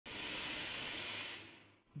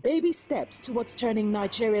Baby steps towards turning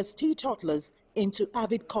Nigeria's teetotalers into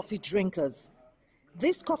avid coffee drinkers.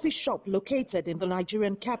 This coffee shop, located in the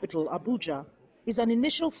Nigerian capital, Abuja, is an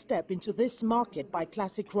initial step into this market by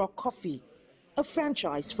Classic Rock Coffee, a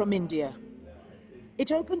franchise from India.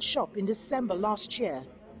 It opened shop in December last year,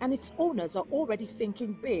 and its owners are already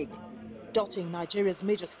thinking big, dotting Nigeria's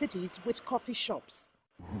major cities with coffee shops.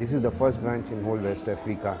 This is the first branch in whole West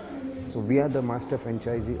Africa. So we are the master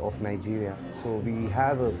franchisee of Nigeria. So we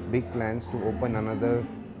have big plans to open another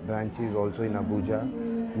branches also in Abuja.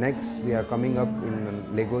 Next, we are coming up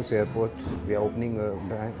in Lagos Airport. We are opening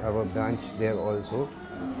our branch there also.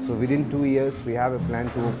 So within 2 years, we have a plan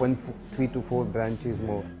to open 3 to 4 branches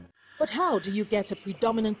more. But how do you get a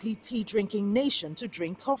predominantly tea-drinking nation to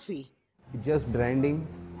drink coffee? Just branding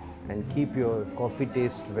and keep your coffee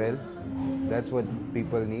taste well. That's what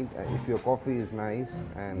people need. If your coffee is nice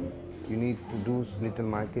and you need to do little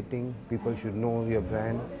marketing, people should know your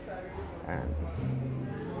brand, and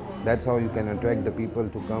that's how you can attract the people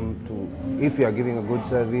to come to. If you are giving a good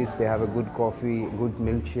service, they have a good coffee, good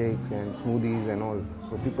milkshakes and smoothies and all.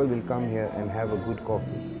 So people will come here and have a good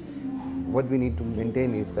coffee. What we need to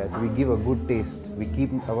maintain is that we give a good taste. We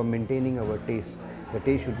keep maintaining our taste. The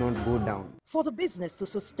taste should not go down. For the business to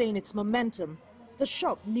sustain its momentum, the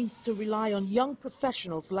shop needs to rely on young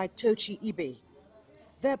professionals like Tochi Ibe.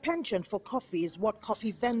 Their penchant for coffee is what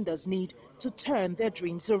coffee vendors need to turn their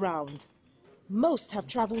dreams around. Most have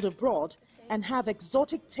traveled abroad and have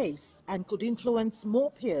exotic tastes and could influence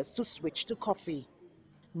more peers to switch to coffee.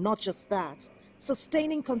 Not just that,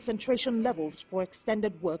 sustaining concentration levels for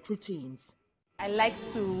extended work routines. I like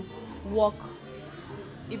to work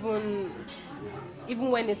even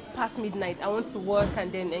when it's past midnight. I want to work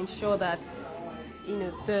and then ensure that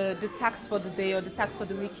the task for the day or the task for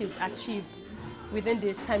the week is achieved within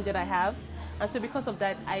the time that I have. And so because of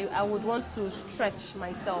that, I would want to stretch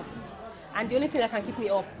myself. And the only thing that can keep me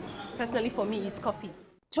up, personally for me, is coffee.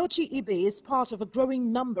 Tochi Ibe is part of a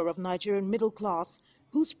growing number of Nigerian middle class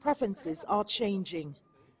whose preferences are changing.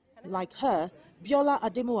 Like her, Biola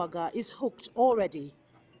Ademuaga is hooked already,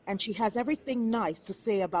 and she has everything nice to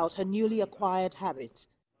say about her newly acquired habit.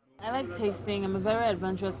 I like tasting. I'm a very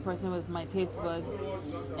adventurous person with my taste buds,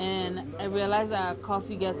 and I realize that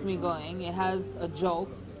coffee gets me going. It has a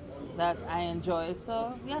jolt that I enjoy,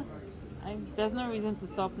 so yes, there's no reason to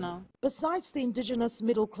stop now. Besides the indigenous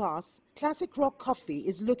middle class, Classic Rock Coffee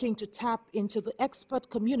is looking to tap into the expert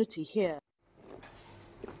community here.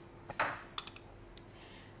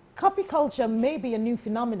 Coffee culture may be a new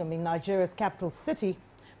phenomenon in Nigeria's capital city,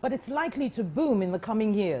 but it's likely to boom in the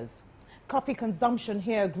coming years. Coffee consumption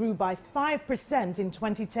here grew by 5% in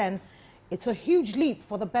 2010. It's a huge leap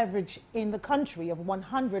for the beverage in the country of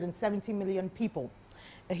 170 million people,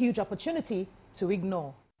 a huge opportunity to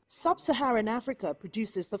ignore. Sub-Saharan Africa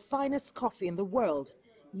produces the finest coffee in the world,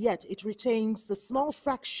 yet it retains the small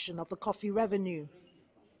fraction of the coffee revenue.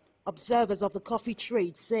 Observers of the coffee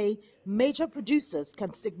trade say major producers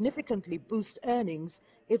can significantly boost earnings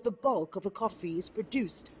if the bulk of the coffee is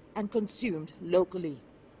produced and consumed locally.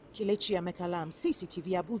 Kelechi Amekalam,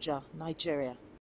 CCTV Abuja, Nigeria.